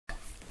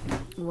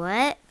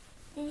What?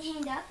 Did you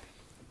hang up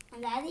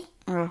on Daddy?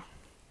 Oh.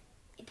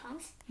 It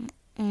pumps?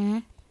 Mm-hmm.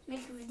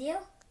 Make a video?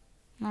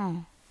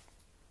 No.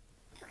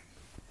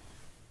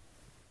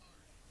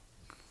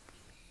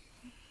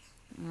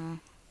 No.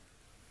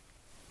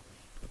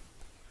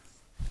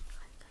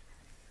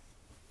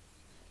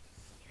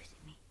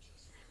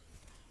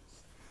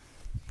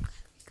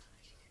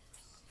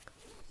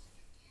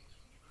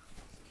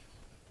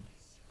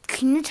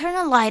 Can you turn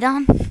the light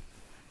on?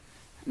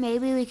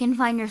 Maybe we can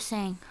find your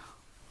thing.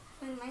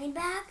 My money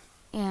bag?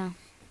 Yeah.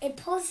 It's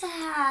supposed to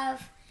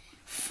have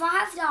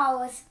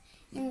 $5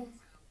 and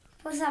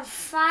supposed to have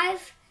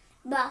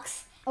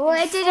 $5. Oh, I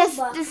and did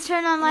 $4 just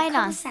turn the and light a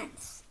couple on.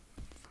 cents.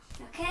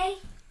 Okay?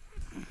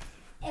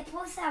 It's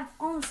supposed to have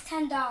almost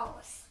 $10.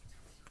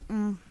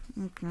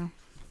 Okay.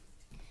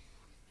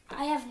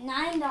 I have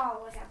 $9.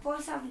 I'm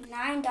supposed to have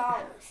 $9.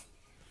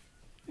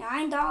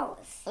 $9.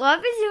 What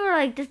if you were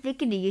like just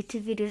making a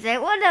YouTube video? Say,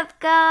 what up,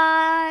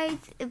 guys?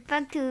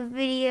 Back to the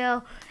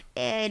video,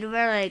 and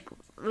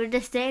we're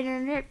just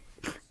standing there.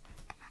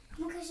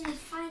 I'm going to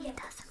find it.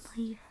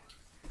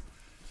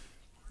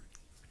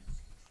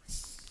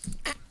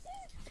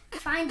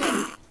 Find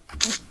it.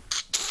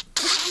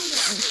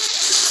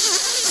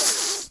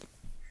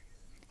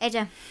 Hey,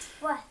 Jem,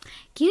 What?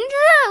 can you do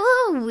that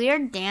little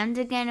weird dance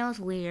again? It was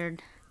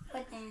weird.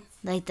 What dance?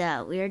 Like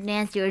that weird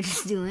dance you were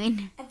just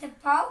doing. At the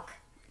park?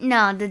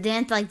 No, the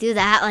dance, like do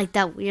that, like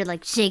that weird,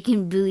 like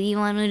shaking booty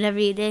one, whatever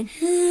you did.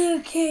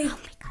 Okay. Oh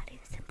my god, I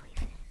wasn't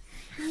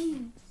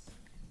believing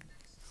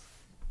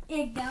it.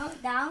 It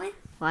that one?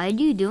 Why are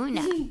you doing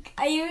that?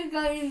 Are you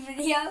going to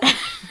video?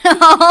 No.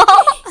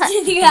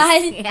 To the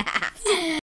guys? Yeah.